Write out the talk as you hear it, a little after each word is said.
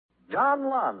John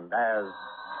Lund as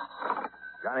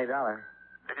Johnny Dollar.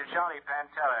 It is Johnny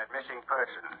Pantella, missing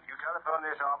person. You telephoned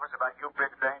this office about you,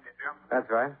 Brisbane, did you?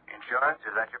 That's right. Insurance,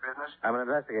 is that your business? I'm an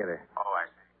investigator. Oh, I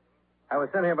see. I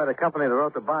was sent here by the company that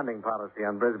wrote the bonding policy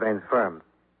on Brisbane's firm.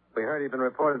 We heard he'd been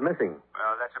reported missing.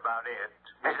 Well, that's about it.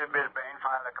 Mrs. Brisbane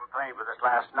filed a complaint with us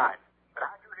last night. But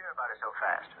how'd you hear about it so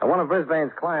fast? One of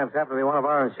Brisbane's clients happened to be one of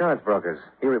our insurance brokers.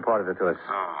 He reported it to us.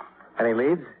 Oh. Any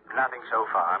leads? Nothing so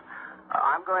far.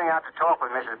 I'm going out to talk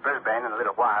with Mrs. Brisbane in a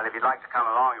little while. If you'd like to come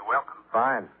along, you're welcome.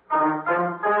 Fine.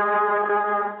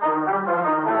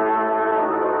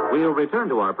 We'll return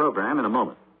to our program in a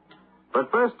moment.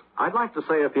 But first, I'd like to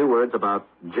say a few words about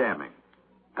jamming.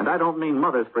 And I don't mean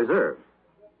Mother's Preserve.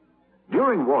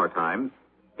 During wartime,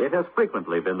 it has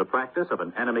frequently been the practice of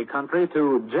an enemy country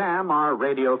to jam our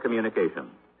radio communication.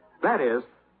 That is,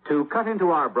 to cut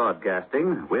into our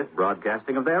broadcasting with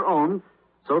broadcasting of their own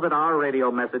so that our radio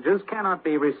messages cannot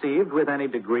be received with any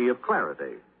degree of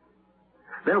clarity.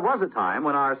 There was a time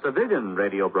when our civilian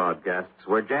radio broadcasts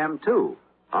were jammed too,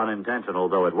 unintentional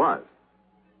though it was.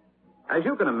 As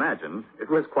you can imagine, it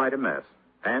was quite a mess,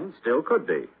 and still could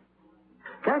be.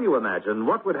 Can you imagine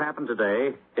what would happen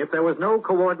today if there was no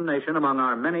coordination among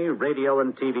our many radio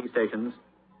and TV stations,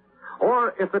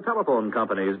 or if the telephone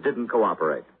companies didn't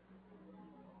cooperate?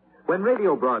 When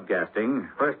radio broadcasting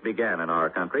first began in our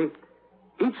country,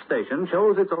 each station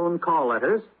chose its own call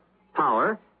letters,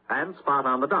 power, and spot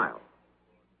on the dial.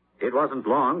 It wasn't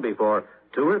long before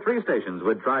 2 or 3 stations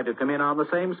would try to come in on the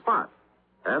same spot,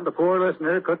 and the poor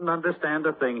listener couldn't understand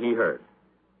a thing he heard.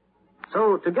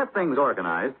 So, to get things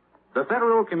organized, the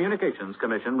Federal Communications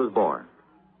Commission was born.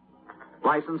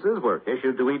 Licenses were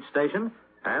issued to each station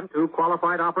and to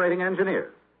qualified operating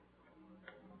engineers.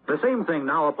 The same thing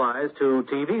now applies to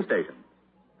TV stations.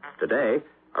 Today,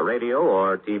 a radio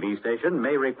or TV station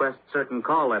may request certain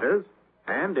call letters,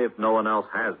 and if no one else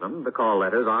has them, the call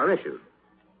letters are issued.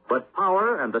 But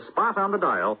power and the spot on the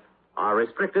dial are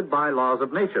restricted by laws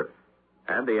of nature,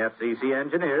 and the FCC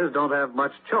engineers don't have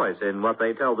much choice in what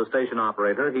they tell the station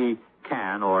operator he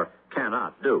can or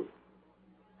cannot do.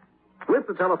 With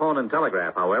the telephone and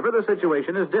telegraph, however, the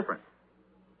situation is different.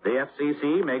 The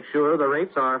FCC makes sure the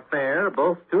rates are fair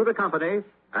both to the company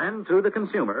and to the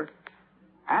consumer,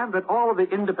 and that all of the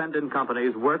independent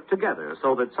companies work together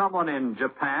so that someone in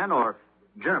Japan or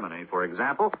Germany, for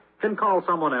example, can call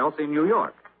someone else in New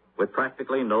York with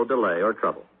practically no delay or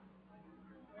trouble.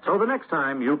 So the next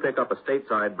time you pick up a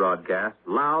stateside broadcast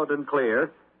loud and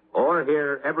clear, or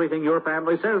hear everything your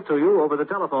family says to you over the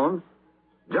telephone,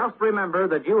 just remember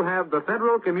that you have the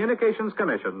Federal Communications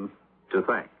Commission to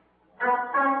thank.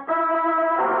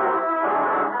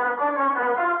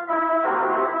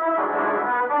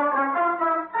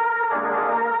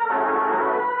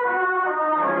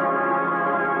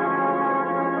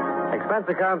 Expense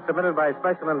account submitted by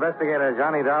Special Investigator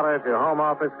Johnny Dollar to Home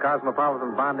Office,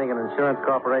 Cosmopolitan Bonding and Insurance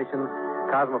Corporation,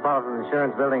 Cosmopolitan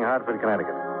Insurance Building, Hartford,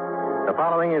 Connecticut. The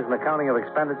following is an accounting of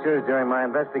expenditures during my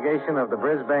investigation of the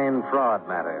Brisbane fraud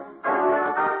matter.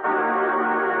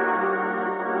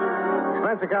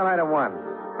 Expense account item 1,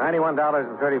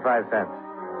 $91.35.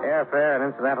 Airfare and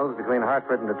incidentals between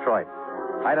Hartford and Detroit.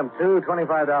 Item 2,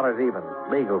 $25 even,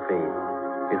 legal fee.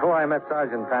 Before I met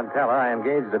Sergeant Pantella, I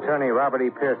engaged attorney Robert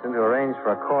E. Pearson to arrange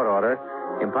for a court order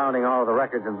impounding all of the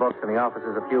records and books in the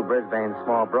offices of Hugh Brisbane's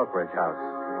small brokerage house.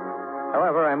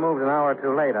 However, I moved an hour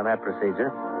too late on that procedure.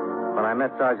 When I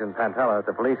met Sergeant Pantella at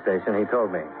the police station, he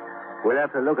told me, "We'll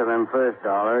have to look at them first,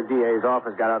 Dollar. DA's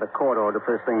office got out a court order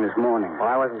first thing this morning." Well,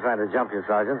 I wasn't trying to jump you,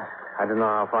 Sergeant. I didn't know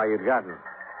how far you'd gotten.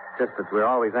 Just that we're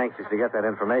always anxious to get that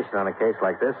information on a case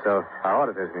like this, so our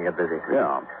auditors can get busy.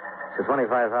 Yeah. It's a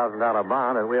 $25,000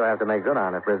 bond that we'll have to make good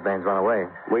on if Brisbane's run away.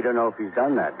 We don't know if he's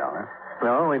done that, Dollar.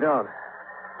 No, we don't.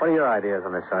 What are your ideas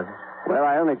on this, Sergeant? Well,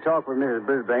 I only talked with Mrs.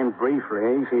 Brisbane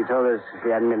briefly. She told us she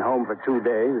hadn't been home for 2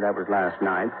 days. That was last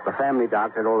night. The family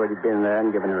doctor had already been there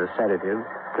and given her a sedative.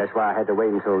 That's why I had to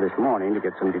wait until this morning to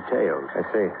get some details. I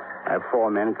see. I have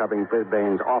 4 men covering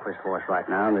Brisbane's office force right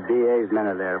now, and the DA's men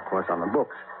are there, of course, on the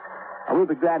books. I will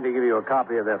be glad to give you a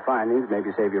copy of their findings,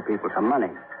 maybe save your people some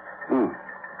money.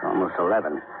 Almost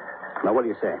 11. Now, what do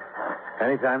you say?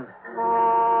 Anytime.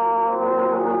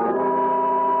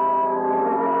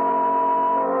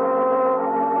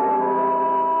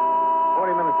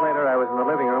 40 minutes later, I was in the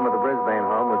living room of the Brisbane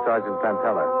home with Sergeant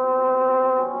Pantella.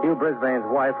 Hugh Brisbane's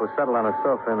wife was settled on a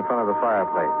sofa in front of the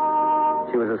fireplace.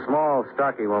 She was a small,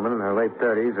 stocky woman in her late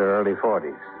 30s or early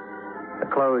 40s. The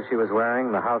clothes she was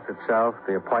wearing, the house itself,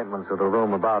 the appointments of the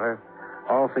room about her,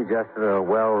 all suggested a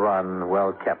well-run,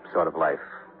 well-kept sort of life.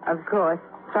 Of course.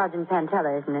 Sergeant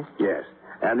Pantella, isn't it? Yes.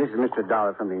 And this is Mr.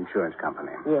 Dollar from the insurance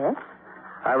company. Yes?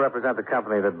 I represent the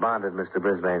company that bonded Mr.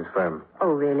 Brisbane's firm.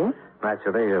 Oh, really?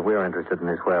 Naturally, we're interested in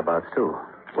his whereabouts, too.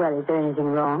 Well, is there anything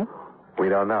wrong? We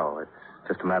don't know. It's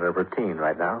just a matter of routine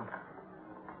right now.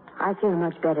 I feel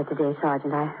much better today,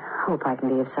 Sergeant. I hope I can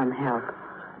be of some help.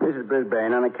 Mrs.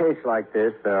 Brisbane, on a case like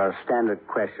this, there are standard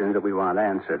questions that we want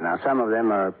answered. Now, some of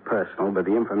them are personal, but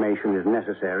the information is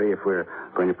necessary if we're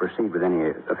going to proceed with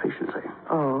any efficiency.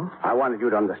 Oh? I wanted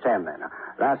you to understand that. Now,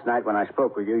 last night when I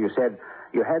spoke with you, you said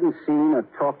you hadn't seen or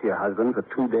talked to your husband for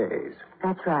 2 days.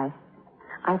 That's right.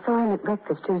 I saw him at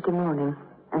breakfast Tuesday morning,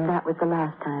 and that was the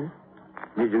last time.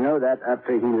 Did you know that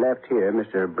after he left here,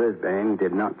 Mr. Brisbane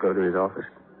did not go to his office?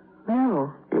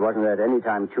 No. He wasn't there at any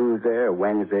time Tuesday or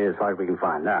Wednesday, as far as we can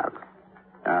find out.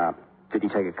 Did he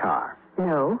take a car?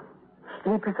 No.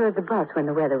 He preferred the bus when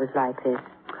the weather was like this.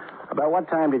 About what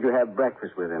time did you have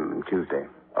breakfast with him Tuesday?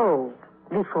 Oh,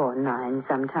 before 9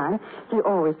 sometime. He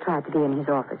always tried to be in his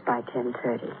office by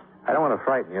 10:30. I don't want to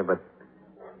frighten you, but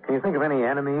can you think of any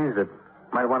enemies that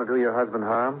might want to do your husband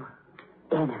harm?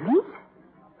 Enemies?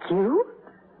 You?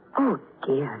 Oh,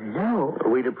 dear, no.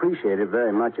 We'd appreciate it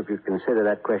very much if you'd consider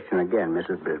that question again,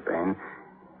 Mrs. Brisbane.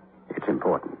 It's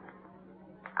important.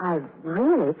 I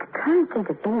really can't think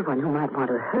of anyone who might want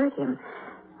to hurt him.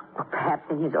 Or perhaps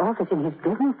in his office, in his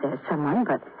business, there's someone,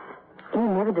 but he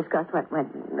never discussed what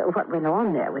went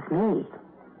on there with me.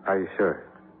 Are you sure?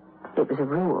 It was a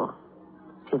rule.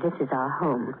 See, this is our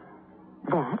home.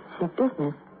 That's his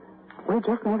business. We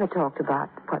just never talked about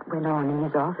what went on in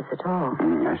his office at all.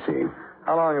 I see.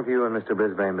 How long have you and Mr.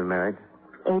 Brisbane been married?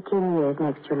 18 years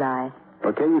next July.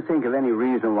 Well, can you think of any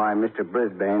reason why Mr.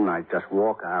 Brisbane might just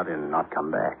walk out and not come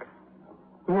back?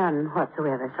 None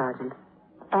whatsoever, Sergeant.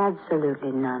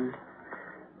 Absolutely none.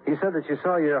 You said that you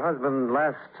saw your husband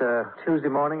last Tuesday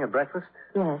morning at breakfast?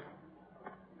 Yes.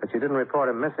 But you didn't report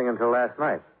him missing until last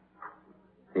night.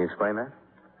 Can you explain that?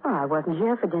 Well, I wasn't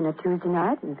here for dinner Tuesday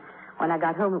night, and when I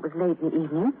got home it was late in the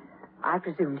evening. I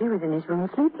presumed he was in his room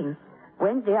sleeping.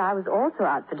 Wednesday, I was also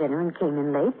out for dinner and came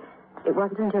in late. It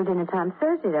wasn't until dinner time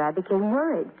Thursday that I became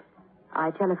worried. I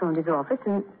telephoned his office,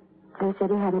 and they said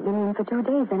he hadn't been in for 2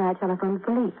 days. Then I telephoned the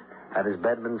police. Had his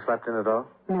bed been slept in at all?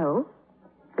 No.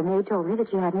 The maid told me that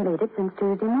she hadn't made it since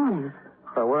Tuesday morning.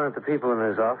 Well, weren't the people in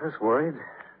his office worried?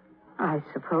 I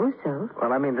suppose so.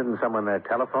 Well, I mean, didn't someone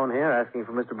telephone here asking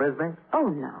for Mr. Brisbane? Oh,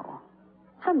 no.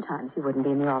 Sometimes he wouldn't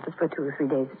be in the office for 2 or 3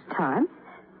 days at a time.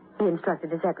 He instructed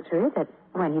the secretary that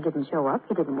when he didn't show up,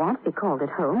 he didn't want to be called at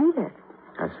home either.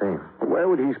 I see. Where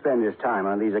would he spend his time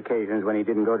on these occasions when he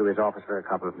didn't go to his office for a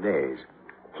couple of days?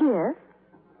 Here,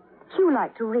 Hugh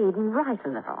liked to read and write a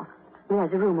little. He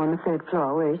has a room on the 3rd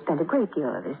floor where he spent a great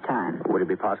deal of his time. Would it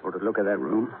be possible to look at that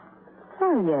room?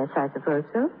 Oh, yes, I suppose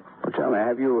so. Well, tell me,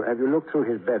 have you looked through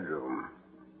his bedroom?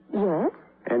 Yes?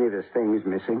 Any of his things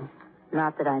missing?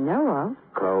 Not that I know of.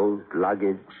 Clothes,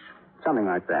 luggage, something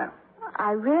like that.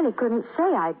 I really couldn't say.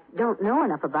 I don't know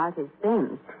enough about his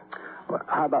things. Well,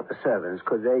 how about the servants?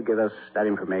 Could they give us that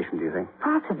information, do you think?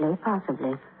 Possibly.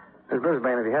 Miss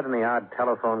Brisbane, have you had any odd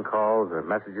telephone calls or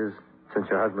messages since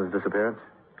your husband's disappearance?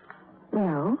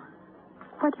 No.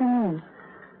 What do you mean?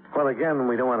 Well, again,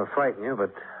 we don't want to frighten you,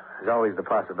 but there's always the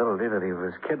possibility that he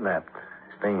was kidnapped.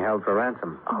 He's being held for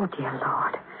ransom. Oh, dear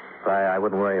Lord. I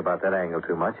wouldn't worry about that angle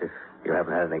too much if you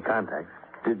haven't had any contact.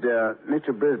 Did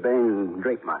Mr. Brisbane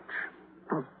drink much?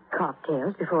 Oh,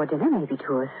 cocktails before dinner, maybe 2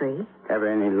 or 3. Ever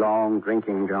any long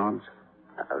drinking jaunts?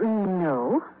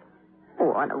 No.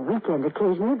 Oh, on a weekend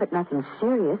occasionally, but nothing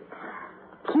serious.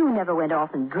 Hugh never went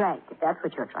off and drank, if that's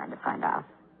what you're trying to find out.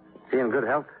 Is he in good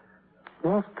health?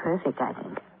 Yes, perfect, I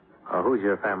think. Oh, who's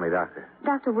your family doctor?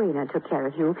 Dr. Wayner took care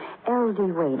of you. L.D.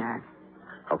 Wayner.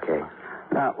 Okay.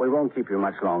 Now, we won't keep you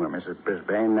much longer, Mrs.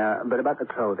 Brisbane, but about the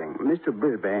clothing. Mr.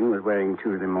 Brisbane was wearing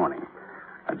Tuesday morning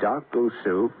a dark blue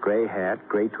suit, gray hat,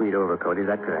 gray tweed overcoat. Is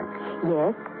that correct?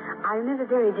 Yes. I remember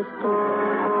very distinctly.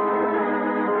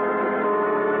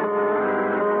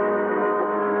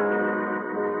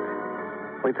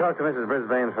 We talked to Mrs.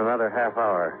 Brisbane for another half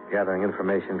hour, gathering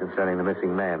information concerning the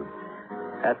missing man.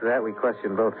 After that, we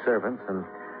questioned both servants and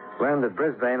learned that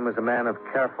Brisbane was a man of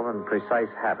careful and precise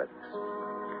habits.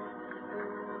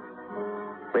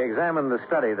 We examined the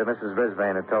study that Mrs.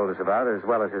 Brisbane had told us about, as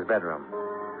well as his bedroom.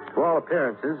 To all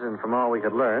appearances, and from all we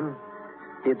could learn,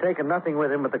 he had taken nothing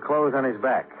with him but the clothes on his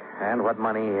back and what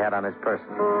money he had on his person.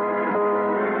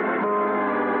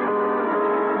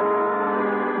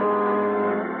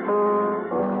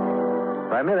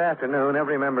 By mid-afternoon,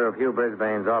 every member of Hugh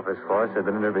Brisbane's office force had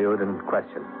been interviewed and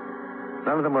questioned.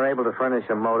 None of them were able to furnish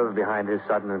a motive behind his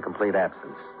sudden and complete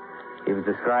absence. He was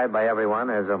described by everyone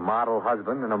as a model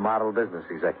husband and a model business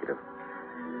executive.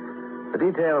 The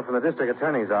detail from the district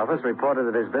attorney's office reported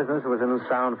that his business was in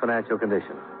sound financial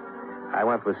condition. I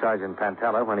went with Sergeant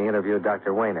Pantella when he interviewed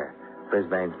Dr. Weiner,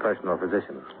 Brisbane's personal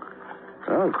physician.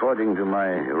 Well, according to my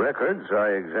records, I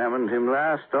examined him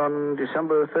last on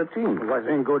December 13th. He was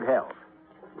in good health.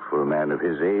 For a man of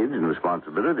his age and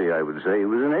responsibility, I would say he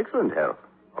was in excellent health.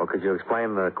 Oh, could you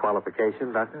explain the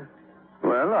qualification, Doctor?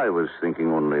 Well, I was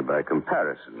thinking only by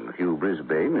comparison. Hugh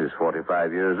Brisbane is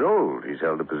 45 years old. He's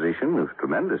held a position of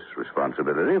tremendous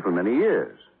responsibility for many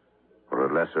years. For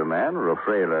a lesser man or a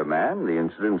frailer man, the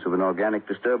incidence of an organic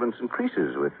disturbance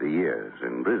increases with the years.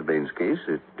 In Brisbane's case,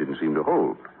 it didn't seem to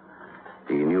hold.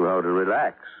 He knew how to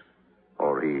relax,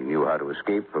 or he knew how to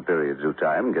escape for periods of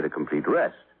time and get a complete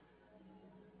rest.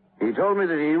 He told me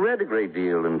that he read a great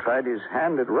deal and tried his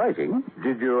hand at writing.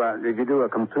 Did you do a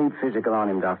complete physical on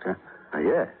him, Doctor?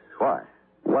 Yes. Why?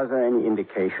 Was there any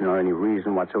indication or any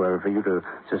reason whatsoever for you to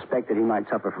suspect that he might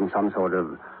suffer from some sort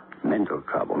of mental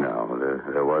trouble? No,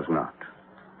 there was not.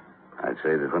 I'd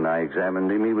say that when I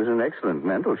examined him, he was in excellent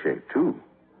mental shape, too.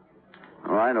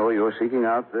 Oh, I know you're seeking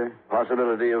out the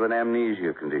possibility of an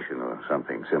amnesia condition or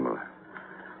something similar.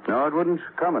 No, it wouldn't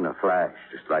come in a flash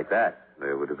just like that.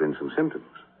 There would have been some symptoms.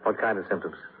 What kind of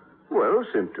symptoms? Well,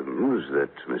 symptoms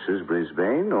that Mrs.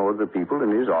 Brisbane or the people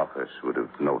in his office would have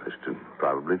noticed and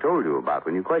probably told you about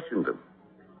when you questioned them.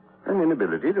 An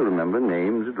inability to remember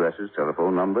names, addresses,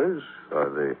 telephone numbers are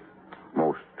the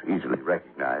most easily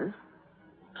recognized.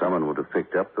 Someone would have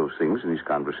picked up those things in his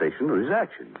conversation or his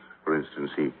actions. For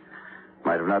instance, he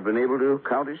might have not been able to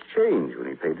count his change when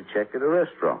he paid a check at a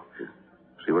restaurant.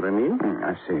 See what I mean?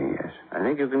 I see, yes. I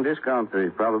think you can discount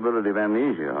the probability of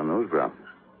amnesia on those grounds.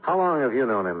 How long have you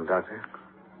known him, Doctor?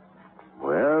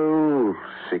 Well,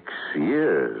 6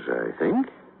 years, I think.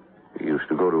 He used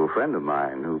to go to a friend of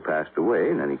mine who passed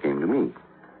away, and then he came to me.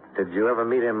 Did you ever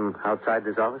meet him outside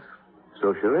this office?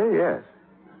 Socially, yes.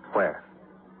 Where?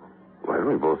 Well,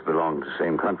 we both belonged to the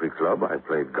same country club. I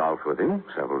played golf with him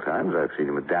several times. I've seen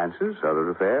him at dances, other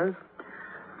affairs.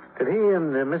 Did he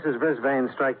and Mrs. Brisbane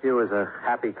strike you as a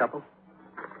happy couple?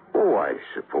 Oh, I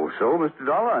suppose so, Mr.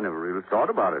 Dollar. I never really thought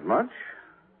about it much.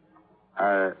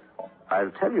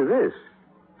 I'll tell you this.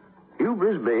 Hugh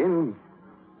Brisbane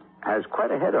has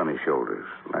quite a head on his shoulders.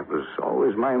 That was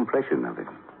always my impression of him.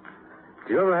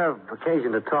 Did you ever have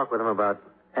occasion to talk with him about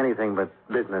anything but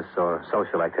business or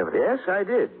social activity? Yes, I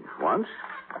did, once.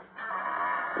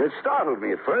 It startled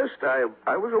me at first.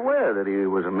 I was aware that he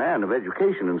was a man of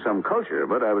education and some culture,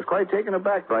 but I was quite taken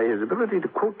aback by his ability to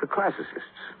quote the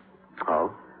classicists.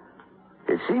 Oh?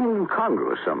 It seemed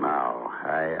incongruous somehow.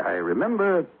 I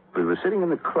remember we were sitting in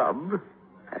the club.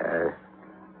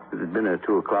 It had been a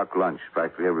 2:00 lunch.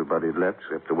 Practically everybody had left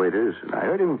except the waiters, and I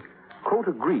heard him quote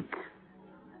a Greek.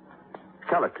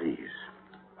 Callicles.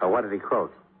 Oh, what did he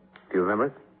quote? Do you remember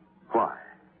it? Why?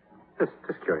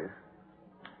 Just curious.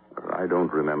 I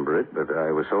don't remember it, but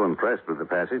I was so impressed with the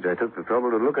passage, I took the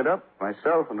trouble to look it up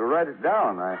myself and to write it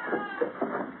down. I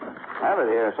have it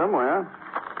here somewhere.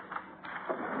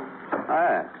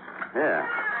 Ah, yeah.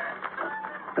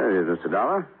 There it is, Mr.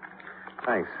 Dollar.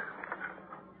 Thanks.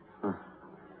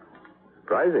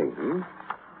 Surprising,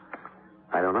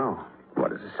 I don't know.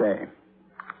 What does it say?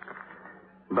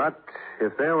 But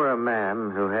if there were a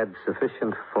man who had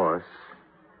sufficient force,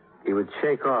 he would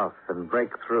shake off and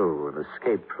break through and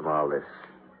escape from all this.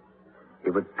 He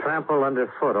would trample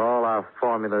underfoot all our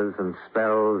formulas and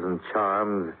spells and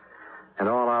charms and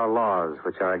all our laws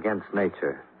which are against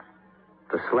nature.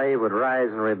 The slave would rise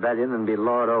in rebellion and be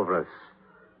lord over us,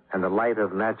 and the light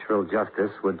of natural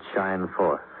justice would shine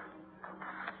forth.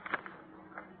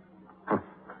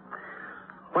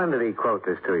 When did he quote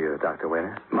this to you, Dr.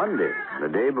 Weiner? Monday, the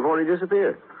day before he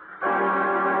disappeared.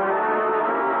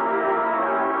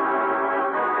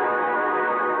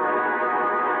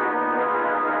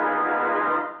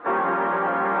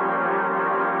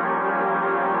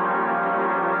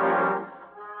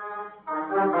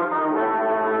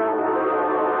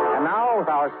 And now, with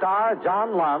our star,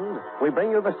 John Lund, we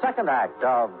bring you the second act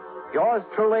of Yours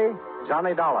Truly,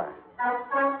 Johnny Dollar.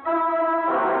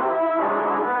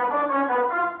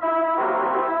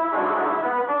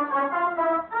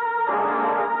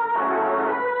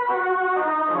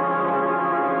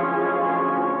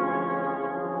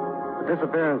 The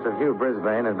disappearance of Hugh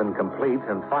Brisbane had been complete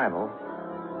and final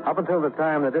up until the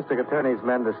time the district attorney's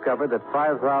men discovered that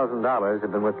 $5,000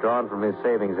 had been withdrawn from his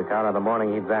savings account on the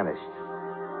morning he'd vanished.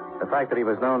 The fact that he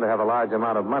was known to have a large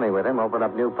amount of money with him opened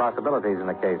up new possibilities in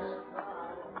the case.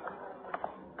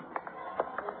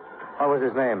 What was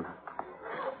his name?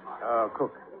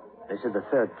 Cook. This is the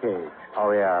third cage.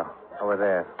 Oh, yeah. Over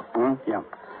there. Yeah.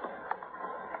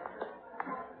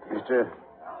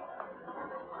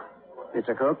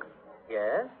 Mr. Cook?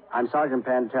 Yes? I'm Sergeant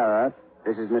Pantera.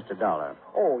 This is Mr. Dollar.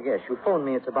 Oh, yes. You phoned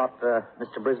me. It's about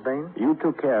Mr. Brisbane? You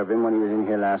took care of him when he was in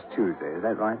here last Tuesday. Is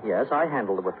that right? Yes, I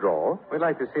handled the withdrawal. We'd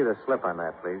like to see the slip on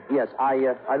that, please. Yes,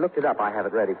 I looked it up. I have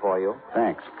it ready for you.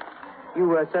 Thanks.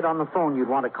 You said on the phone you'd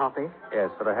want a copy?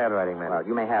 Yes, for the handwriting man. Well,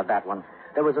 you may have that one.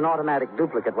 There was an automatic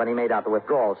duplicate when he made out the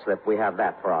withdrawal slip. We have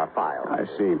that for our file. I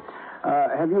see.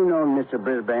 Have you known Mr.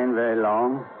 Brisbane very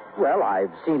long? Well,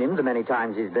 I've seen him the many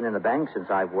times he's been in the bank since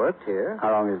I've worked here.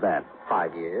 How long is that?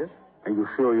 5 years. Are you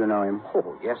sure you know him?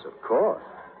 Oh, yes, of course.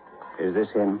 Is this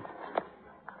him?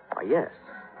 Why, yes.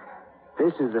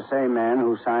 This is the same man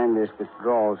who signed this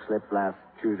withdrawal slip last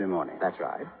Tuesday morning. That's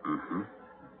right. Mm-hmm.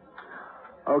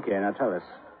 Okay, now tell us.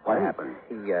 What happened?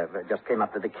 He just came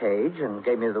up to the cage and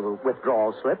gave me the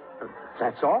withdrawal slip.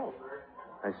 That's all.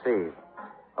 I see.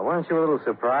 Weren't you a little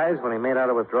surprised when he made out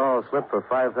a withdrawal slip for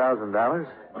 $5,000?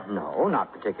 No,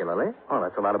 not particularly. Oh,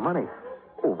 that's a lot of money.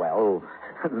 Oh, well,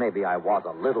 maybe I was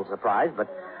a little surprised, but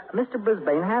Mr.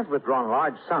 Brisbane has withdrawn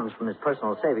large sums from his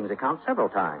personal savings account several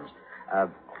times.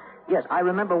 Yes, I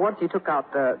remember once he took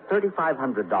out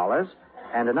 $3,500,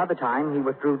 and another time he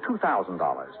withdrew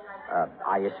 $2,000.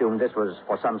 I assume this was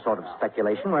for some sort of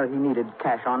speculation where he needed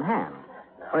cash on hand.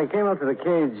 When he came up to the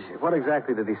cage, what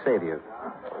exactly did he say to you?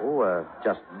 Oh,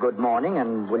 just good morning,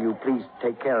 and will you please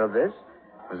take care of this?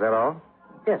 Was that all?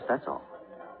 Yes, that's all.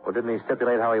 Well, didn't he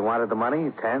stipulate how he wanted the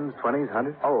money? Tens, 20s,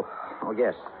 100s? Oh,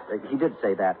 yes. He did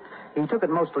say that. He took it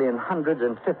mostly in hundreds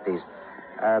and 50s.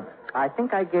 I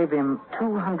think I gave him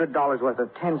 $200 worth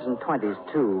of 10s and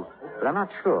 20s, too, but I'm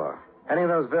not sure. Any of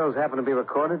those bills happen to be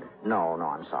recorded? No,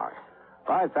 I'm sorry.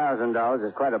 $5,000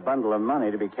 is quite a bundle of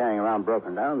money to be carrying around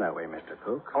broken down that way, Mr.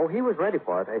 Cook. Oh, he was ready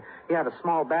for it. He had a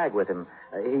small bag with him.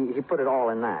 He put it all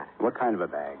in that. What kind of a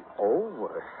bag?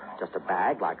 Oh, just a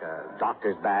bag, like a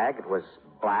doctor's bag. It was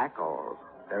black or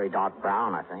very dark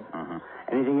brown, I think. Mm-hmm.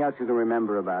 Anything else you can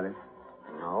remember about it?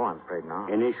 No, I'm afraid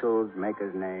not. Initials,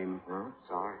 maker's name? No,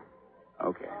 sorry.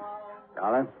 Okay.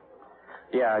 Dollar?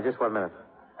 Yeah, just 1 minute.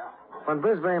 When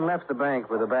Brisbane left the bank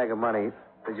with a bag of money,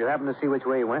 did you happen to see which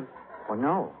way he went? Oh,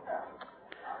 no.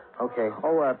 Okay.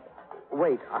 Oh,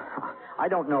 wait. I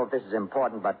don't know if this is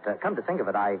important, but come to think of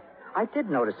it, I did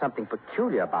notice something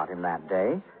peculiar about him that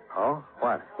day. Oh?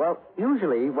 What? Well,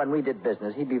 usually when we did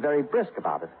business, he'd be very brisk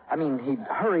about it. I mean, he'd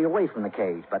hurry away from the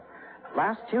cage, but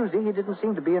last Tuesday he didn't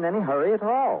seem to be in any hurry at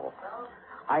all.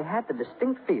 I had the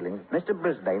distinct feeling that Mr.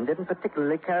 Brisbane didn't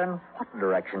particularly care in what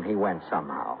direction he went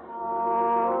somehow.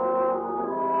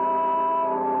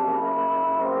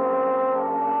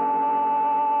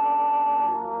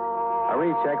 A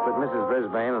recheck with Mrs.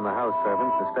 Brisbane and the house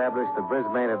servants established that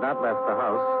Brisbane had not left the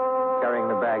house carrying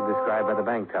the bag described by the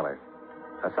bank teller.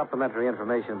 A supplementary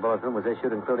information bulletin was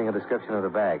issued including a description of the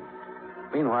bag.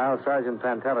 Meanwhile, Sergeant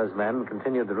Pantella's men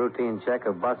continued the routine check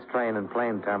of bus, train, and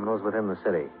plane terminals within the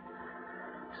city.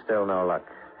 Still no luck.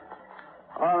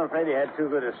 Oh, I'm afraid he had too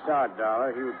good a start,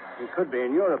 Dollar. He could be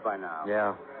in Europe by now.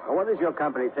 Yeah. Well, what does your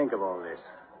company think of all this?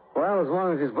 Well, as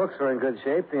long as his books are in good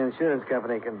shape, the insurance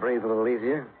company can breathe a little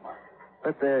easier.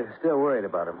 But they're still worried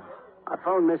about him. I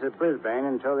phoned Mrs. Brisbane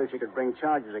and told her she could bring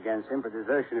charges against him for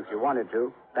desertion if she wanted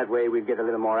to. That way we'd get a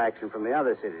little more action from the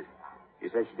other cities. She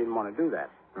said she didn't want to do that.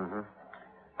 Mm-hmm.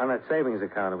 On that savings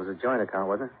account, it was a joint account,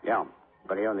 wasn't it? Yeah,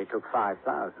 but he only took $5,000.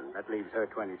 That leaves her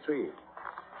 $23,000.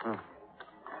 Hmm.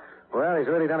 Well, he's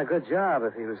really done a good job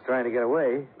if he was trying to get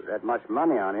away. With that much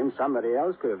money on him, somebody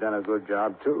else could have done a good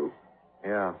job, too.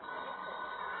 Yeah.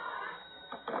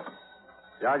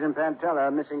 Sergeant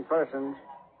Pantella, missing persons.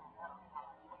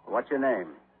 What's your name?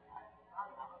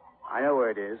 I know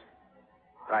where it is.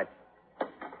 Right.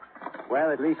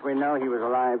 Well, at least we know he was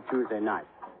alive Tuesday night.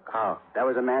 How? There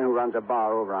was a man who runs a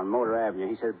bar over on Motor Avenue.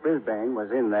 He says Brisbane was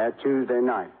in there Tuesday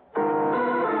night.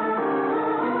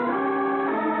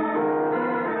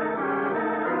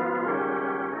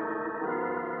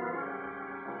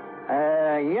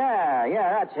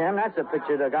 Yeah, that's him. That's the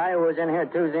picture of the guy who was in here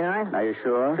Tuesday night. Are you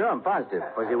sure? Sure, I'm positive.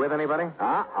 Was he with anybody?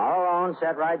 All alone,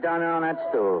 sat right down there on that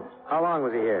stool. How long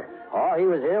was he here? Oh, he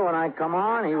was here when I come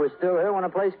on. He was still here when the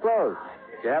place closed.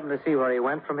 Did you happen to see where he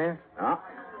went from here? Huh?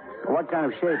 What kind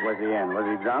of shape was he in? Was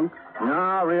he drunk?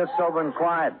 No, real sober and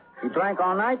quiet. He drank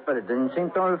all night, but it didn't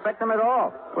seem to affect him at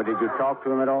all. Well, did you talk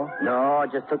to him at all? No, I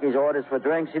just took his orders for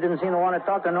drinks. He didn't seem to want to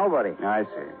talk to nobody. I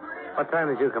see. What time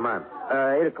did you come on?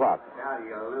 8 o'clock.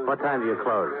 What time do you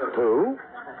close? 2?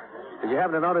 Did you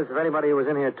happen to notice if anybody who was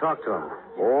in here talked to him?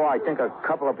 Oh, I think a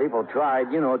couple of people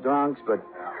tried, drunks, but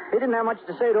he didn't have much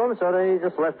to say to them, so they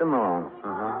just left him alone.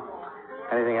 Uh-huh.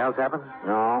 Anything else happen?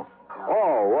 No.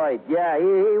 Oh, wait. Yeah,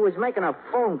 he was making a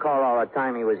phone call all the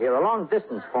time he was here. A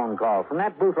long-distance phone call from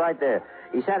that booth right there.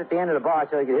 He sat at the end of the bar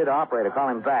so he could hear the operator call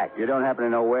him back. You don't happen to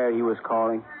know where he was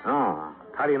calling? Oh.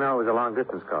 How do you know it was a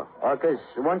long-distance call? Well, because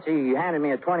once he handed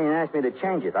me a 20 and asked me to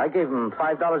change it. I gave him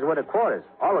 $5 worth of quarters.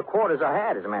 All the quarters I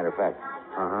had, as a matter of fact.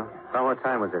 Uh-huh. About what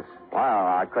time was this? Well,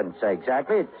 I couldn't say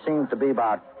exactly. It seemed to be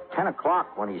about 10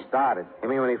 o'clock when he started. You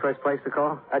mean when he first placed the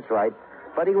call? That's right.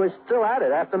 But he was still at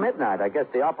it after midnight. I guess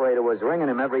the operator was ringing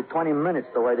him every 20 minutes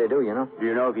the way they do, you know. Do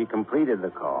you know if he completed the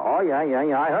call? Oh, yeah.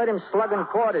 I heard him slugging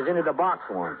quarters into the box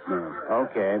once.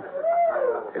 Okay.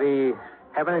 Did he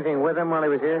have anything with him while he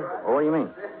was here? What do you mean?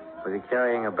 Was he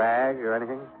carrying a bag or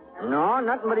anything? No,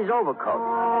 nothing but his overcoat.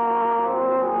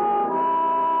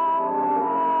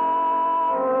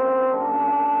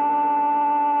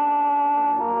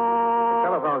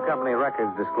 Telephone company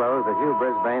records disclosed that Hugh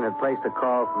Brisbane had placed a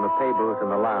call from the pay booth in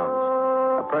the lounge.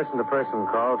 A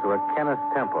person-to-person call to a Kenneth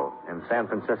Temple in San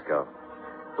Francisco.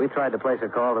 We tried to place a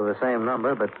call to the same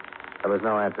number, but there was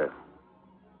no answer.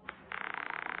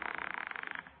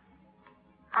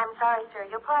 I'm sorry, sir.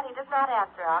 Your party does not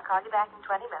answer. I'll call you back in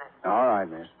 20 minutes. All right,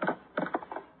 miss.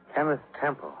 Kenneth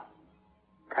Temple.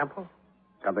 Temple?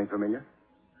 Something familiar?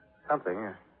 Something,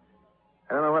 yeah.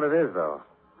 I don't know what it is, though.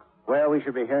 Well, we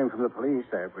should be hearing from the police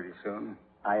there pretty soon.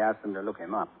 I asked them to look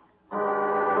him up.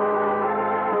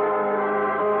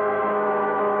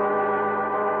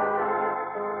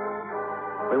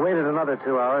 We waited another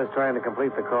 2 hours trying to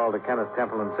complete the call to Kenneth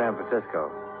Temple in San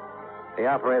Francisco. The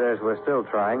operators were still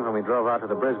trying when we drove out to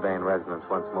the Brisbane residence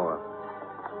once more.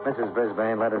 Mrs.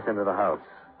 Brisbane led us into the house.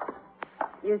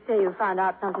 You say you found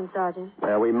out something, Sergeant?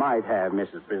 Well, we might have,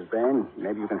 Mrs. Brisbane.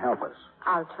 Maybe you can help us.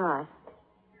 I'll try.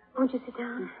 Won't you sit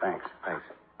down? Thanks.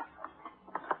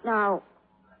 Now,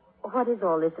 what is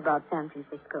all this about San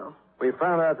Francisco? We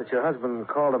found out that your husband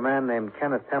called a man named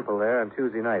Kenneth Temple there on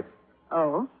Tuesday night.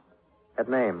 Oh? That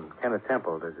name, Kenneth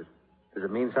Temple, does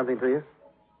it mean something to you?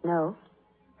 No.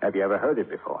 Have you ever heard it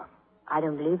before? I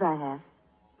don't believe I have.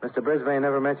 Mr. Brisbane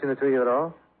never mentioned it to you at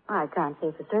all? I can't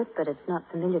say for certain, but it's not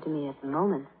familiar to me at the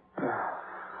moment.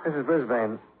 Mrs.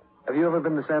 Brisbane, have you ever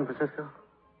been to San Francisco?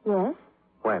 Yes?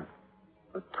 When?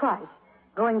 Twice.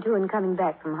 Going to and coming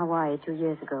back from Hawaii 2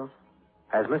 years ago.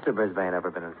 Has Mr. Brisbane ever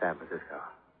been in San Francisco?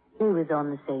 He was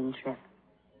on the same trip.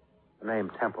 The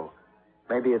name Temple.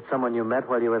 Maybe it's someone you met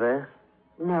while you were there?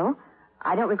 No.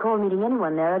 I don't recall meeting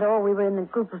anyone there at all. We were in a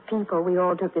group of people. We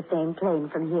all took the same plane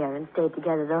from here and stayed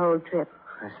together the whole trip.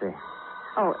 I see.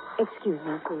 Oh, excuse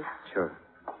me, please. Sure.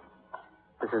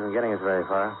 This isn't getting us very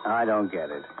far. I don't get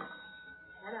it.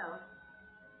 Hello.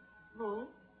 Me?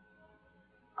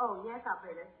 Oh, yes,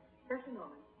 operator. Just a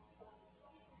moment.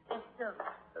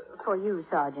 It's for you,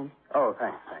 Sergeant. Oh,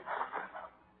 thanks.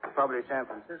 Probably San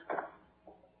Francisco.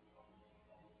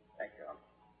 Thank you.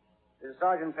 This is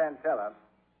Sergeant Fantella.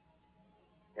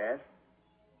 Yes?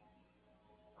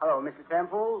 Hello, Mr.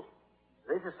 Temple.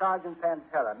 This is Sergeant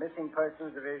Fantella, Missing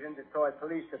Persons Division, Detroit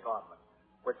Police Department.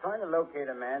 We're trying to locate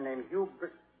a man named Hugh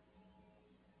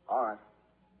All right.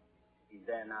 He's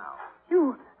there now.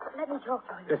 Hugh, let me talk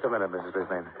to him. Just a minute, Mrs.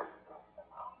 Brisbane.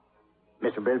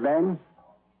 Mr. Brisbane,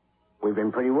 we've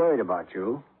been pretty worried about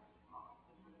you.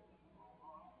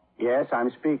 Yes,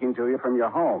 I'm speaking to you from your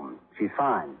home. She's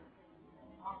fine.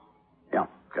 Yeah,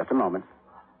 just a moment.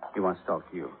 He wants to talk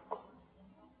to you.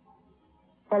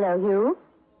 Hello, Hugh.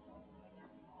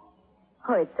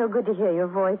 Oh, it's so good to hear your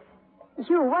voice.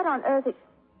 Hugh, what on earth is...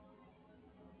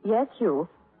 Yes, Hugh.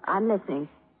 I'm listening.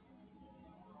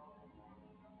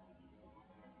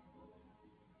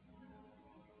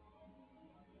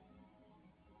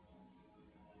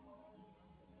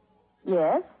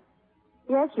 Yes?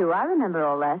 Yes, Hugh, I remember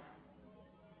all that.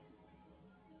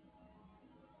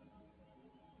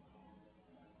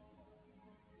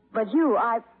 But Hugh,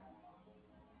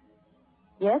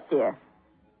 Yes, dear.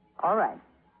 All right.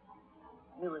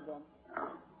 You again.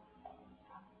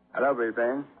 Hello,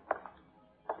 Brisbane.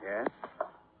 Yes?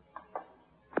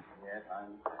 Yes,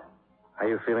 I'm... Are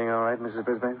you feeling all right, Mrs.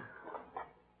 Brisbane?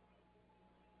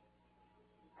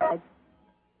 I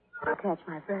catch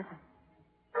my breath.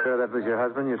 Sure that was your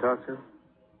husband you talked to?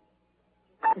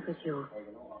 It was you.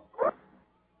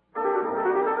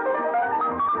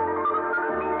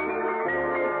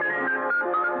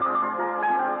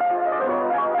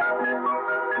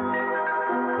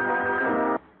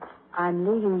 I'm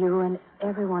leaving you and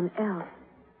everyone else.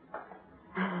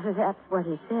 That's what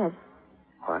he said.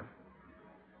 What?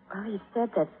 Well, he said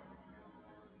that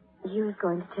he was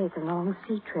going to take a long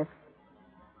sea trip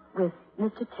with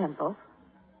Mr. Temple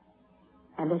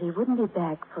and that he wouldn't be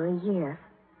back for a year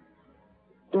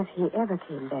if he ever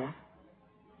came back.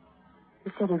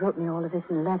 He said he wrote me all of this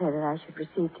in a letter that I should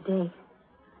receive today.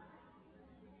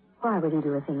 Why would he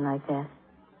do a thing like that?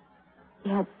 He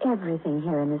had everything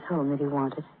here in this home that he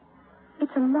wanted.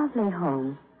 It's a lovely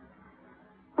home.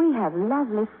 We have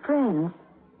lovely friends.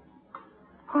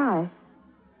 Why?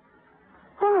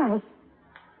 Why?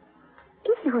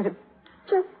 If you would have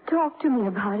just talked to me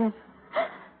about it.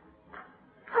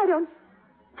 I don't...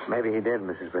 Maybe he did,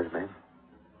 Mrs. Brisbane.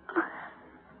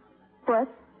 What?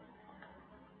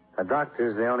 The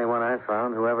doctor's the only one I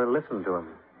found who ever listened to him.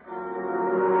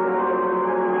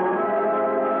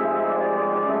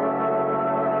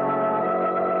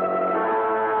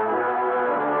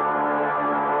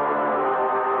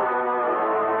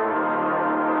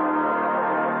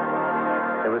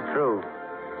 It was true.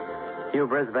 Hugh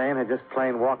Brisbane had just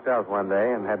plain walked out one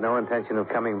day and had no intention of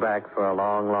coming back for a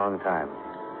long, long time.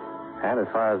 And as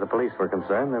far as the police were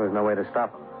concerned, there was no way to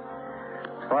stop him.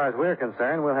 As far as we're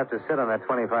concerned, we'll have to sit on that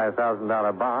 $25,000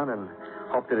 bond and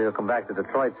hope that he'll come back to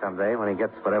Detroit someday when he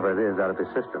gets whatever it is out of his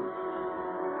system.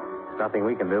 There's nothing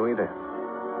we can do either.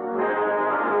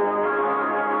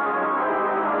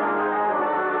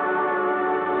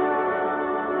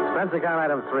 Expense account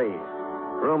item 3.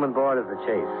 Room and board at the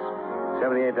Chase.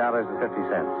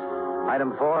 $78.50.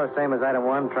 Item 4, same as item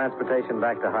 1, transportation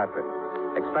back to Hartford.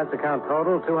 Expense account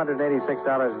total,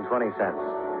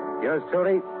 $286.20. Yours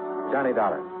truly, Johnny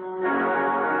Dollar.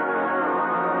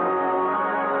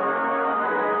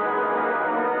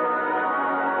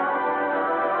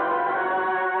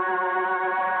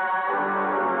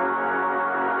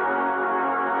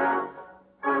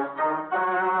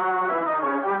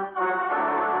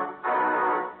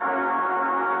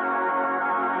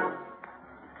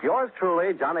 Yours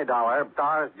truly, Johnny Dollar,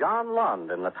 stars John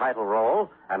Lund in the title role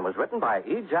and was written by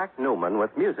E. Jack Newman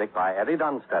with music by Eddie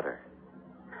Dunstetter.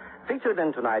 Featured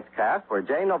in tonight's cast were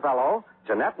Jay Novello,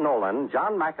 Jeanette Nolan,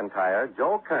 John McIntyre,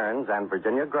 Joe Kearns, and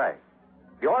Virginia Gregg.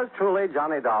 Yours truly,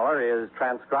 Johnny Dollar, is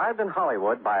transcribed in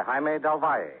Hollywood by Jaime Del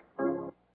Valle.